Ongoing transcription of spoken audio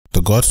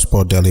The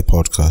Gospel Daily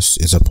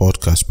Podcast is a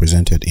podcast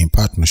presented in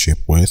partnership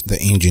with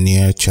the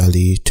Engineer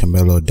Charlie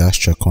Temelo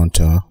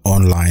Chakonta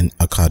Online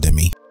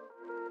Academy.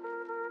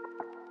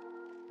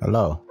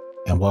 Hello,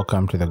 and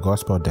welcome to the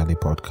Gospel Daily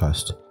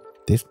Podcast.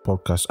 This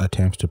podcast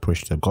attempts to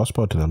preach the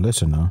gospel to the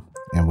listener,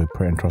 and we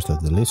pray and trust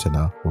that the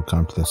listener will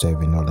come to the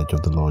saving knowledge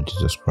of the Lord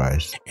Jesus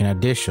Christ. In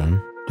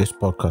addition, this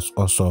podcast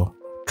also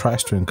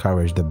tries to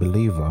encourage the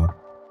believer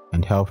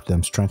and help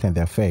them strengthen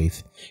their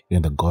faith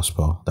in the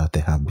gospel that they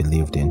have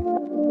believed in.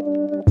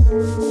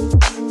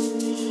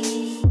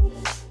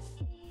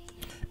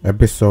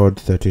 Episode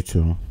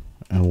 32,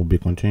 and we'll be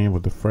continuing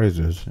with the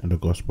phrases in the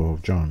Gospel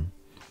of John.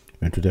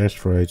 And today's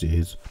phrase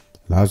is,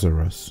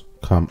 Lazarus,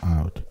 come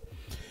out.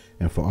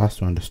 And for us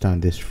to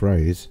understand this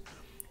phrase,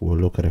 we'll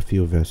look at a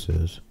few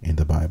verses in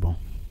the Bible.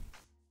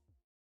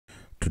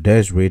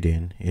 Today's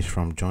reading is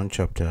from John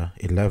chapter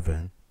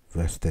 11,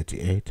 verse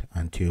 38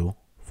 until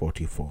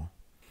 44.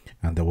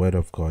 And the word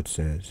of God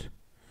says,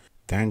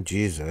 Then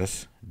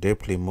Jesus,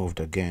 deeply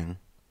moved again,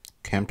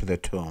 came to the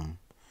tomb,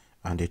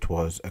 and it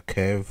was a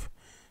cave,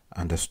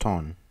 and a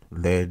stone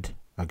laid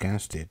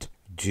against it.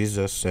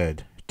 Jesus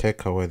said,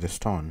 Take away the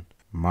stone.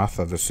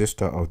 Martha, the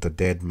sister of the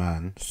dead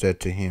man, said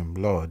to him,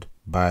 Lord,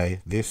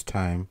 by this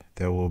time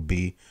there will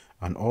be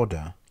an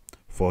odor,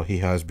 for he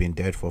has been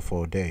dead for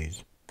 4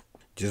 days.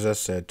 Jesus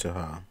said to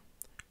her,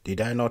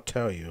 Did I not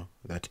tell you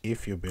that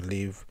if you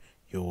believe,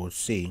 you will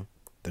see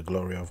the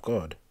glory of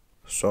God?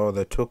 So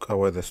they took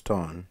away the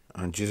stone,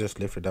 and Jesus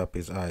lifted up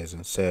his eyes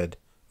and said,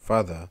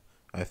 Father,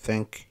 I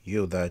thank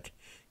you that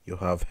you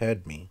have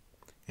heard me,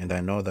 and I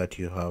know that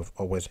you have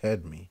always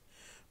heard me.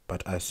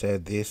 But I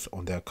said this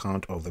on the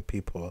account of the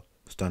people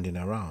standing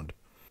around,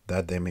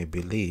 that they may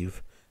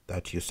believe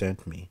that you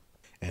sent me.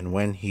 And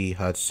when he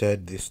had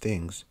said these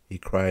things, he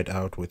cried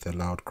out with a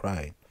loud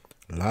cry,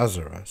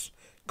 Lazarus,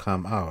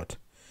 come out.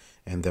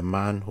 And the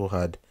man who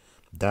had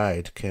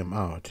died came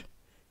out,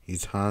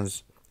 his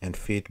hands and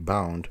feet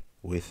bound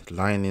with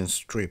linen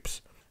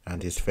strips,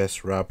 and his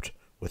face wrapped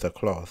with a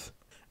cloth.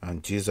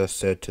 And Jesus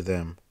said to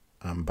them,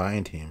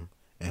 Unbind him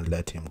and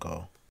let him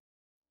go.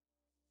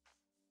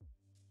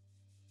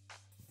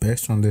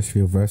 Based on these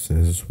few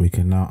verses, we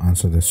can now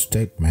answer the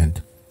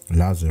statement,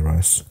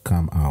 Lazarus,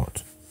 come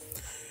out.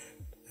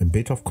 A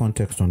bit of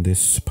context on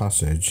this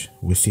passage,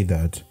 we see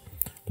that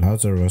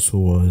Lazarus, who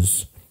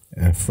was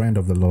a friend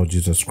of the Lord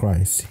Jesus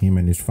Christ, him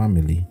and his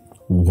family,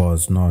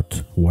 was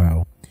not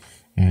well,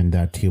 and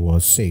that he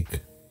was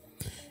sick.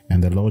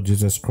 And the Lord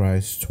Jesus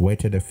Christ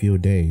waited a few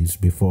days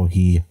before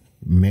he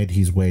made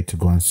his way to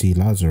go and see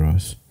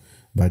Lazarus.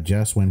 But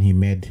just when he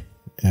made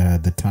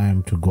the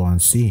time to go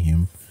and see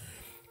him,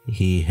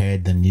 he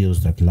heard the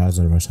news that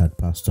Lazarus had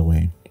passed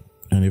away.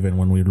 And even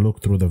when we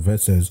look through the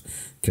verses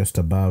just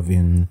above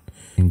in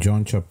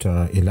John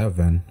chapter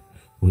 11,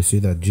 we see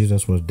that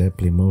Jesus was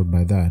deeply moved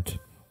by that,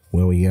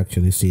 where we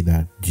actually see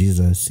that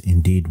Jesus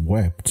indeed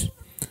wept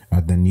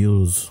at the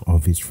news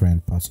of his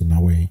friend passing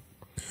away.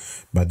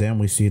 But then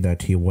we see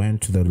that he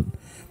went to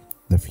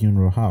the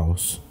funeral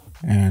house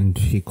and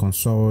he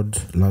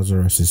consoled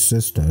Lazarus'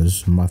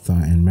 sisters, Martha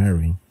and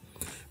Mary.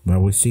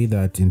 But we see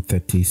that in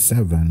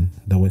 37,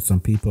 there were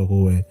some people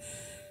who were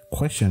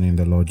questioning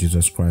the Lord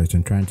Jesus Christ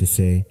and trying to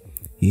say,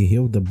 he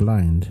healed the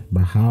blind,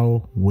 but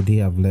how would he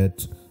have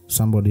let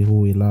somebody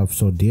who he loved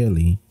so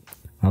dearly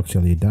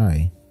actually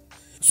die?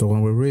 So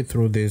when we read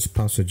through these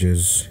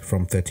passages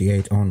from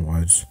 38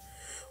 onwards,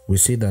 we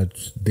see that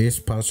this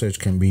passage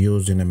can be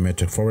used in a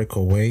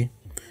metaphorical way,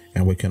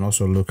 and we can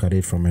also look at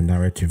it from a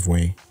narrative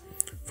way.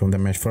 From the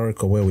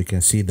metaphorical way, we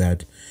can see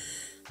that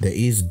there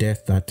is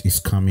death that is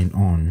coming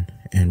on,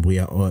 and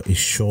it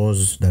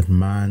shows that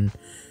man's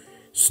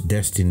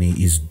destiny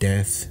is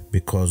death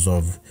because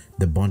of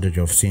the bondage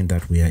of sin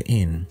that we are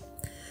in.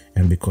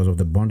 And because of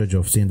the bondage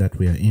of sin that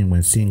we are in,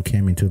 when sin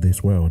came into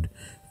this world,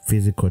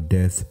 physical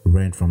death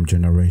ran from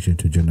generation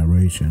to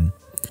generation.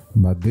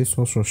 But this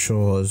also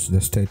shows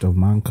the state of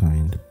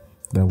mankind,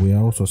 that we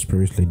are also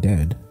spiritually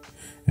dead.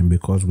 And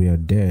because we are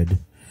dead,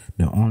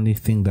 the only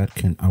thing that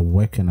can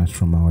awaken us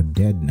from our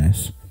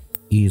deadness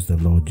is the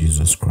Lord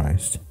Jesus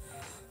Christ.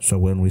 So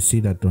when we see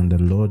that when the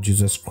Lord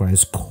Jesus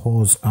Christ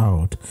calls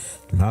out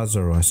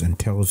Lazarus and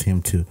tells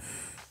him to,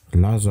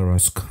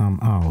 Lazarus, come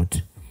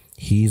out,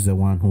 he's the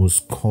one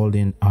who's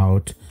calling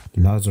out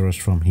Lazarus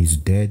from his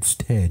dead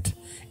state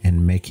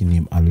and making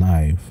him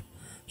alive.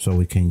 So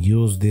we can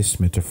use this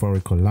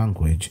metaphorical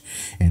language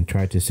and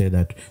try to say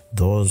that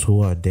those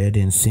who are dead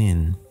in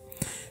sin,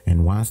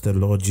 and once the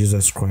Lord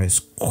Jesus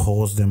Christ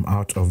calls them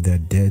out of their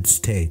dead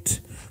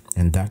state,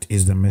 and that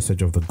is the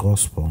message of the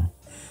gospel.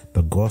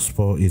 The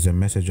gospel is a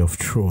message of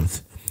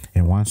truth,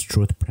 and once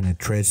truth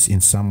penetrates in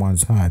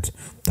someone's heart,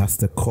 that's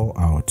the call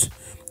out.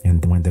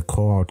 And when the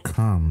call out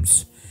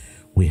comes,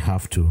 we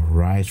have to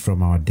rise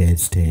from our dead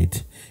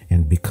state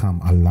and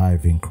become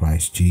alive in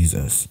Christ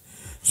Jesus.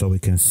 So we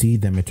can see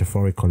the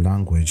metaphorical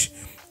language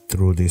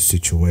through this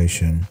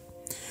situation.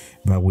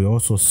 But we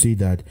also see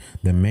that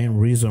the main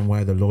reason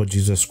why the Lord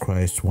Jesus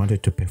Christ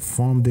wanted to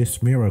perform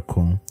this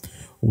miracle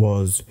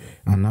was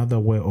another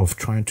way of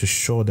trying to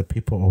show the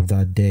people of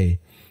that day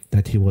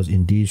that he was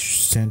indeed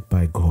sent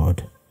by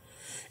God,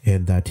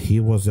 and that he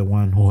was the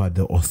one who had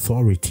the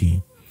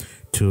authority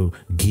to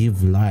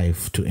give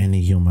life to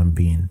any human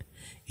being.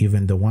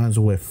 Even the ones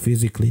who were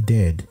physically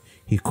dead,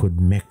 he could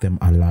make them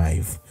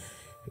alive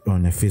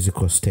on a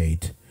physical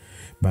state.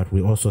 But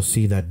we also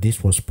see that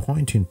this was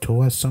pointing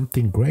towards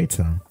something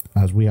greater,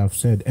 as we have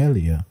said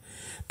earlier,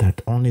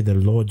 that only the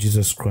Lord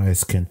Jesus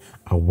Christ can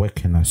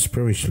awaken us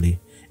spiritually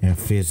and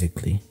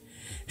physically,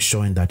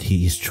 showing that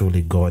he is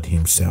truly God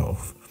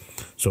himself.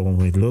 So when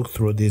we look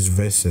through these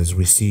verses,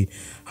 we see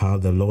how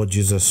the Lord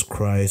Jesus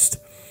Christ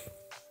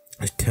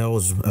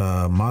tells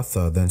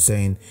Martha, then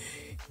saying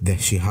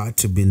that she had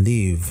to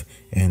believe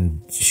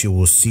and she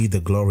will see the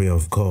glory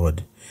of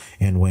God.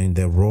 And when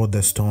they rolled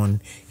the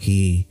stone,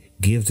 he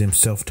gives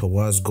himself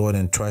towards God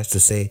and tries to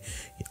say,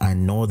 I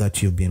know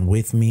that you've been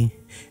with me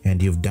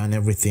and you've done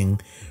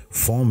everything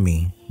for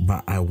me,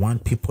 but I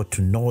want people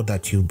to know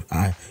that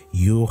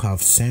you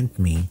have sent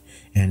me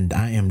and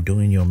I am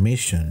doing your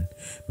mission.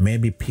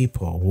 Maybe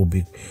people will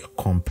be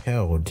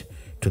compelled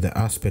to the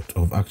aspect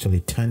of actually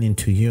turning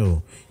to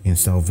you in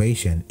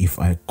salvation if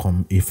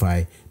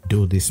I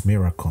do this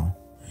miracle.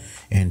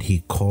 And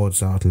he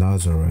calls out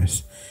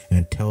Lazarus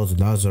and tells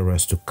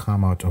Lazarus to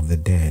come out of the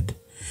dead.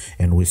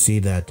 And we see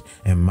that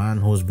a man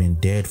who's been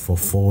dead for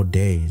 4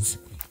 days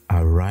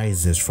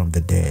arises from the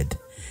dead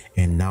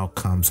and now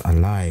comes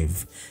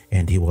alive,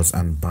 and he was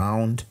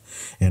unbound.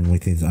 And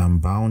with his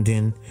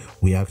unbounding,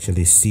 we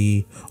actually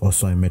see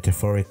also a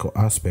metaphorical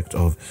aspect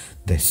of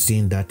the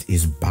sin that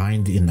is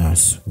bind in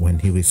us. When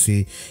he will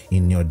see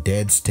in your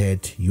dead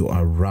state, you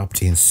are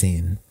wrapped in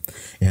sin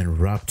and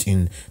wrapped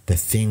in the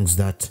things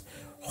that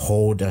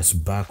hold us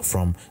back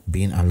from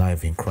being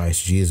alive in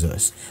Christ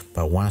Jesus.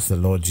 But once the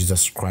Lord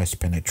Jesus Christ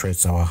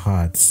penetrates our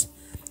hearts,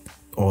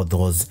 all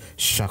those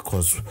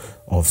shackles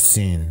of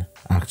sin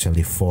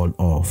actually fall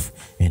off,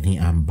 and he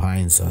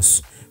unbinds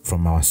us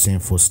from our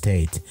sinful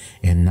state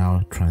and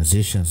now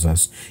transitions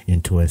us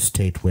into a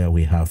state where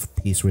we have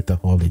peace with the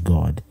Holy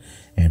God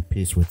and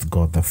peace with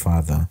God the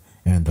Father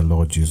and the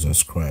Lord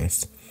Jesus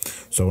Christ.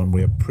 So when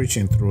we are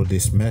preaching through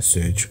this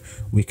message,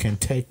 we can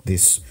take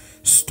this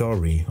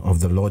story of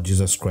the Lord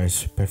Jesus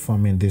Christ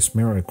performing this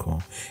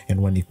miracle,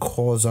 and when he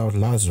calls out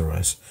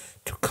Lazarus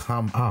to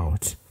come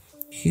out,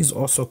 he's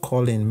also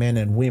calling men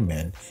and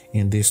women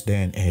in this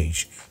day and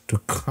age to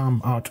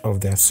come out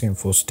of their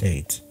sinful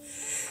state,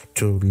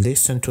 to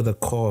listen to the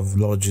call of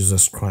Lord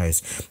Jesus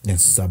Christ and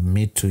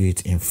submit to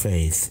it in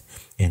faith,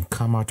 and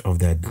come out of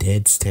their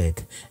dead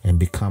state and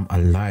become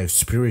alive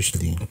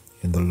spiritually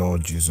in the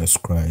Lord Jesus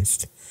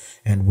Christ.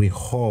 And we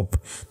hope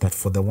that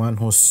for the one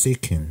who's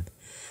seeking,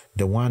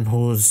 the one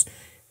who's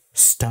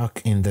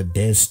stuck in the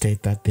dead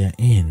state that they're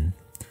in,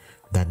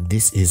 that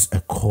this is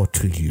a call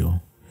to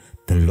you.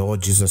 The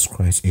Lord Jesus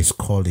Christ is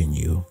calling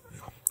you.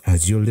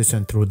 As you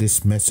listen through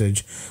this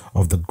message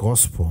of the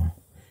gospel,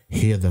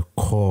 hear the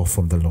call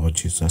from the Lord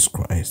Jesus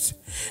Christ,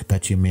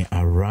 that you may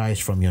arise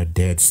from your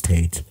dead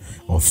state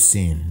of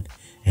sin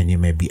and you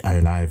may be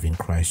alive in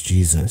Christ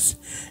Jesus.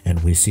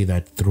 And we see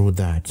that through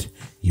that,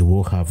 you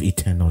will have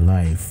eternal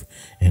life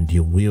and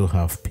you will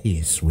have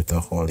peace with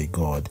the Holy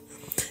God.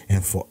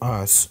 And for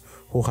us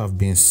who have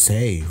been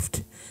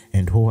saved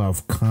and who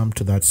have come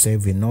to that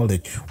saving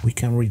knowledge, we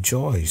can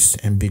rejoice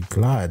and be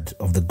glad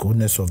of the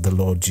goodness of the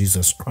Lord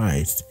Jesus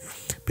Christ.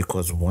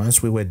 Because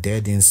once we were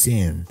dead in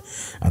sin,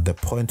 at the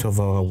point of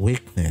our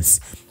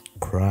weakness,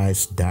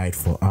 Christ died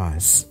for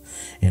us.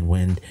 And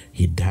when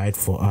he died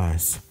for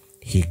us,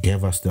 he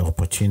gave us the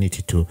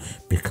opportunity to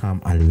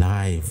become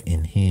alive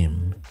in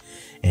him.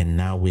 And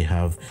now we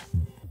have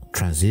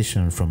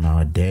transitioned from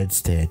our dead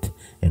state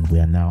and we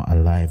are now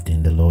alive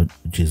in the Lord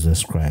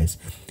Jesus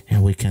Christ.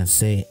 And we can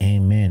say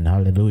amen,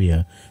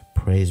 hallelujah,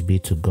 praise be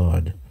to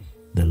God.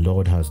 The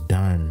Lord has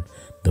done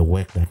the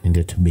work that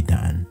needed to be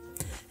done,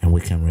 and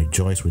we can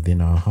rejoice within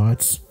our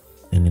hearts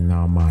and in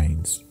our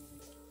minds.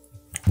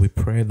 We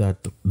pray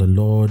that the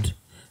Lord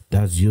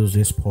does use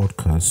this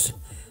podcast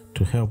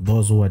to help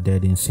those who are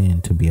dead in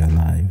sin to be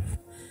alive.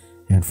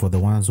 And for the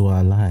ones who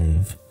are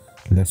alive,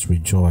 let's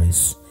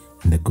rejoice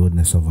in the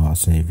goodness of our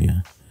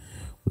Savior.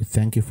 We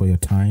thank you for your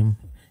time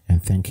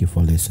and thank you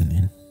for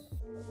listening.